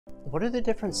what do the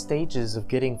different stages of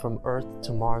getting from Earth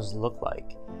to Mars look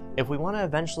like? If we want to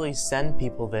eventually send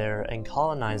people there and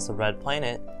colonize the red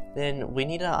planet, then we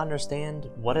need to understand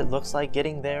what it looks like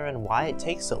getting there and why it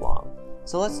takes so long.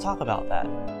 So let's talk about that.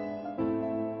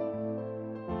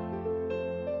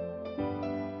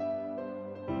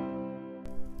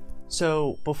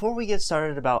 So before we get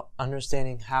started about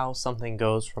understanding how something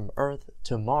goes from Earth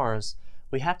to Mars,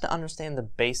 we have to understand the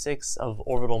basics of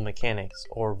orbital mechanics,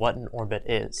 or what an orbit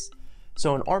is.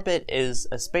 So an orbit is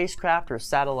a spacecraft or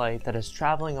satellite that is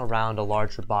traveling around a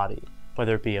larger body,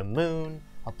 whether it be a moon,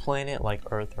 a planet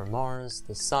like Earth or Mars,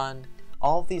 the sun.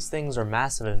 All of these things are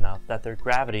massive enough that their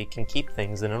gravity can keep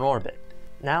things in an orbit.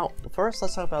 Now, first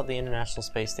let's talk about the International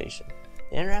Space Station.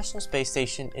 The International Space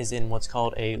Station is in what's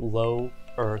called a low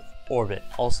Earth orbit,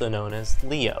 also known as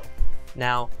LEO.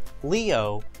 Now,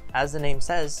 LEO, as the name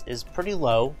says, is pretty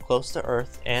low, close to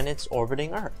Earth, and it's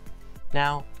orbiting Earth.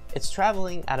 Now, it's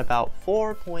traveling at about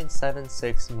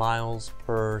 4.76 miles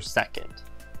per second,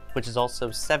 which is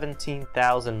also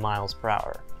 17,000 miles per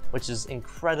hour, which is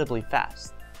incredibly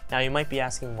fast. Now, you might be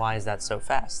asking, why is that so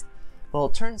fast? Well,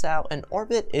 it turns out an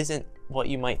orbit isn't what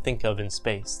you might think of in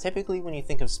space. Typically, when you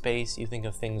think of space, you think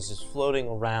of things just floating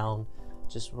around,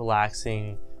 just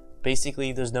relaxing.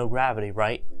 Basically, there's no gravity,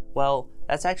 right? Well,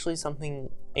 that's actually something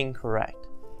incorrect.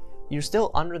 You're still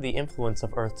under the influence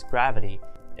of Earth's gravity.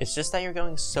 It's just that you're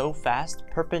going so fast,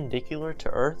 perpendicular to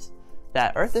Earth,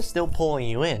 that Earth is still pulling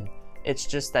you in. It's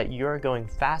just that you're going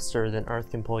faster than Earth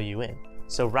can pull you in.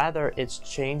 So rather, it's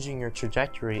changing your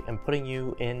trajectory and putting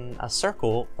you in a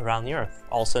circle around the Earth,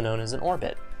 also known as an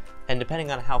orbit. And depending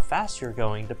on how fast you're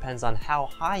going depends on how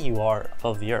high you are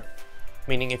above the Earth.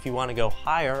 Meaning if you want to go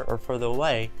higher or further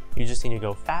away, you just need to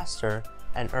go faster,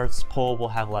 and Earth's pull will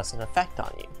have less an effect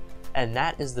on you. And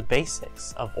that is the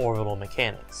basics of orbital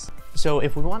mechanics. So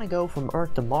if we want to go from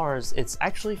Earth to Mars, it's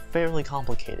actually fairly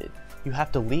complicated. You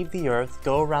have to leave the Earth,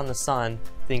 go around the sun,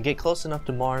 then get close enough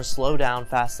to Mars, slow down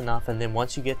fast enough, and then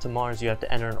once you get to Mars, you have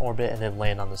to enter an orbit and then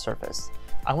land on the surface.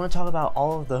 I want to talk about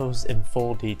all of those in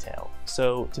full detail.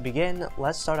 So to begin,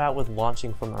 let's start out with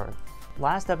launching from Earth.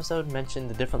 Last episode mentioned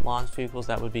the different launch vehicles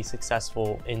that would be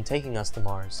successful in taking us to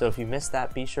Mars, so if you missed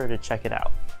that, be sure to check it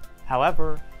out.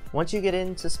 However, once you get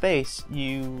into space,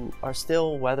 you are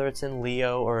still, whether it's in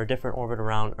LEO or a different orbit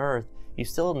around Earth, you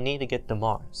still need to get to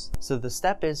Mars. So the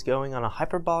step is going on a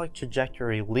hyperbolic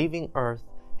trajectory, leaving Earth,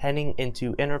 heading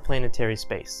into interplanetary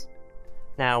space.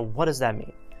 Now, what does that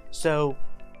mean? So,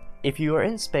 if you are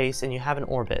in space and you have an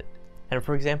orbit, and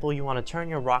for example you want to turn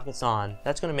your rockets on,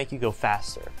 that's going to make you go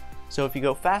faster. So if you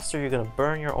go faster, you're going to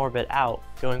burn your orbit out,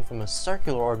 going from a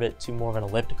circular orbit to more of an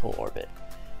elliptical orbit.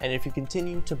 And if you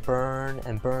continue to burn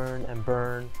and burn and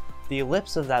burn, the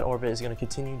ellipse of that orbit is going to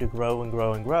continue to grow and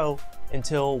grow and grow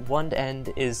until one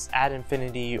end is at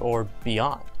infinity or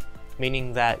beyond,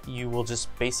 meaning that you will just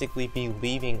basically be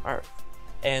leaving Earth.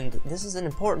 And this is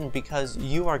important because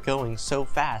you are going so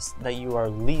fast that you are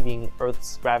leaving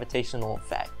Earth's gravitational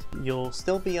effect. You'll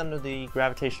still be under the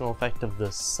gravitational effect of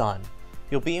the sun.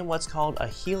 You'll be in what's called a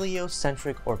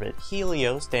heliocentric orbit.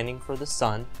 Helio standing for the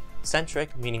sun,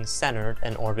 centric meaning centered,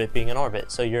 and orbit being an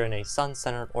orbit. So you're in a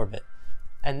sun-centered orbit.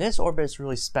 And this orbit is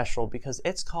really special because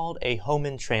it's called a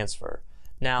Hohmann Transfer.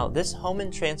 Now, this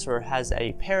Hohmann Transfer has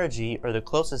a perigee, or the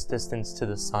closest distance to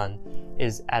the sun,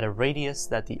 is at a radius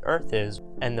that the Earth is,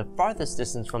 and the farthest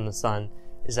distance from the sun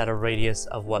is at a radius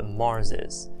of what Mars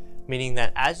is. Meaning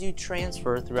that as you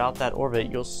transfer throughout that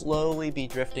orbit, you'll slowly be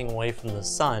drifting away from the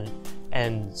sun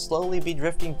and slowly be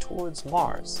drifting towards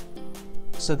Mars.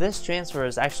 So this transfer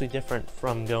is actually different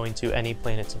from going to any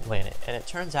planet to planet, and it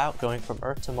turns out going from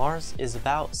Earth to Mars is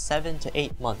about 7 to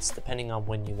 8 months depending on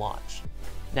when you launch.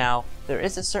 Now, there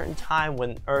is a certain time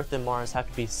when Earth and Mars have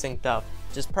to be synced up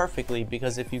just perfectly,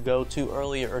 because if you go too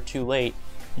early or too late,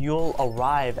 you'll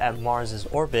arrive at Mars's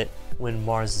orbit when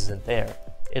Mars isn't there.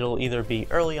 It'll either be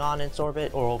early on its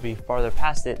orbit or it'll be farther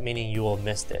past it, meaning you will have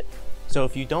missed it. So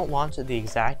if you don't launch at the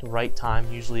exact right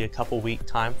time, usually a couple week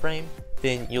time frame,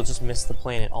 then you'll just miss the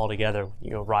planet altogether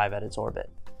when you arrive at its orbit.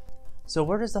 So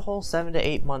where does the whole 7 to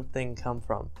 8 month thing come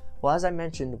from? Well, as I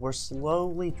mentioned, we're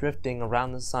slowly drifting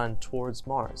around the sun towards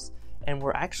Mars, and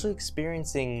we're actually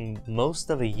experiencing most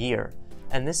of a year.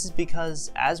 And this is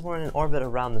because as we're in an orbit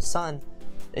around the sun,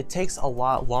 it takes a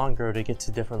lot longer to get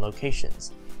to different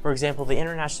locations. For example, the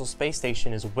International Space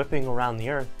Station is whipping around the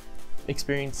Earth,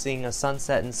 experiencing a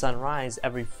sunset and sunrise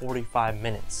every 45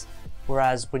 minutes.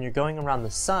 Whereas when you're going around the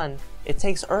sun, it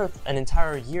takes Earth an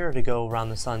entire year to go around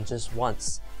the sun just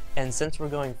once. And since we're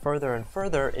going further and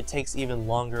further, it takes even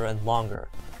longer and longer.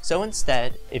 So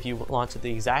instead, if you launch at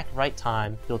the exact right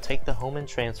time, you'll take the Hohmann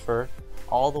Transfer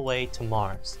all the way to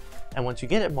Mars. And once you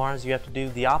get at Mars, you have to do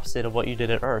the opposite of what you did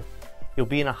at Earth. You'll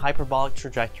be in a hyperbolic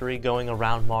trajectory going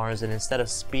around Mars, and instead of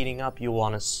speeding up, you'll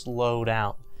want to slow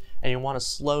down. And you'll want to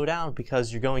slow down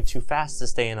because you're going too fast to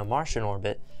stay in a Martian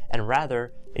orbit, and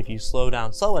rather, if you slow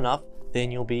down slow enough, then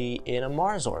you'll be in a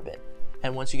Mars orbit.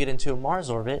 And once you get into a Mars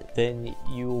orbit, then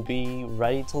you will be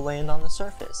ready to land on the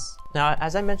surface. Now,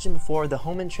 as I mentioned before, the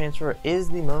Hohmann Transfer is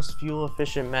the most fuel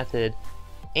efficient method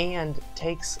and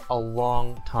takes a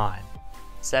long time.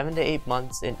 7 to 8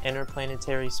 months in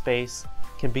interplanetary space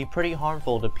can be pretty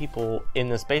harmful to people in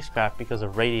the spacecraft because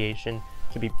of radiation,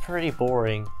 can be pretty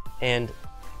boring, and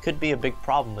could be a big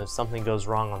problem if something goes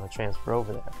wrong on the transfer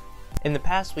over there. In the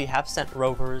past, we have sent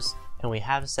rovers and we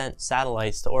have sent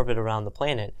satellites to orbit around the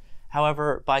planet.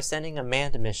 However, by sending a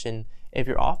manned mission, if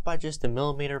you're off by just a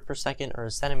millimeter per second or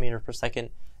a centimeter per second,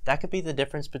 that could be the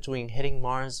difference between hitting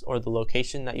Mars or the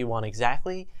location that you want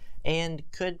exactly, and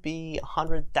could be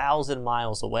 100,000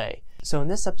 miles away. So in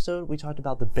this episode, we talked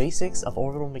about the basics of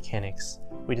orbital mechanics.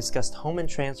 We discussed Hohmann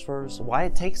transfers, why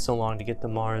it takes so long to get to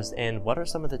Mars, and what are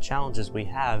some of the challenges we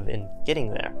have in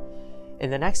getting there. In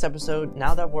the next episode,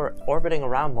 now that we're orbiting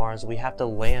around Mars, we have to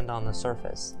land on the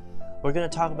surface. We're going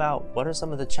to talk about what are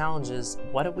some of the challenges,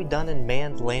 what have we done in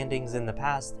manned landings in the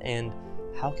past, and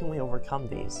how can we overcome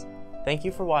these. Thank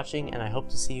you for watching, and I hope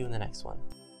to see you in the next one.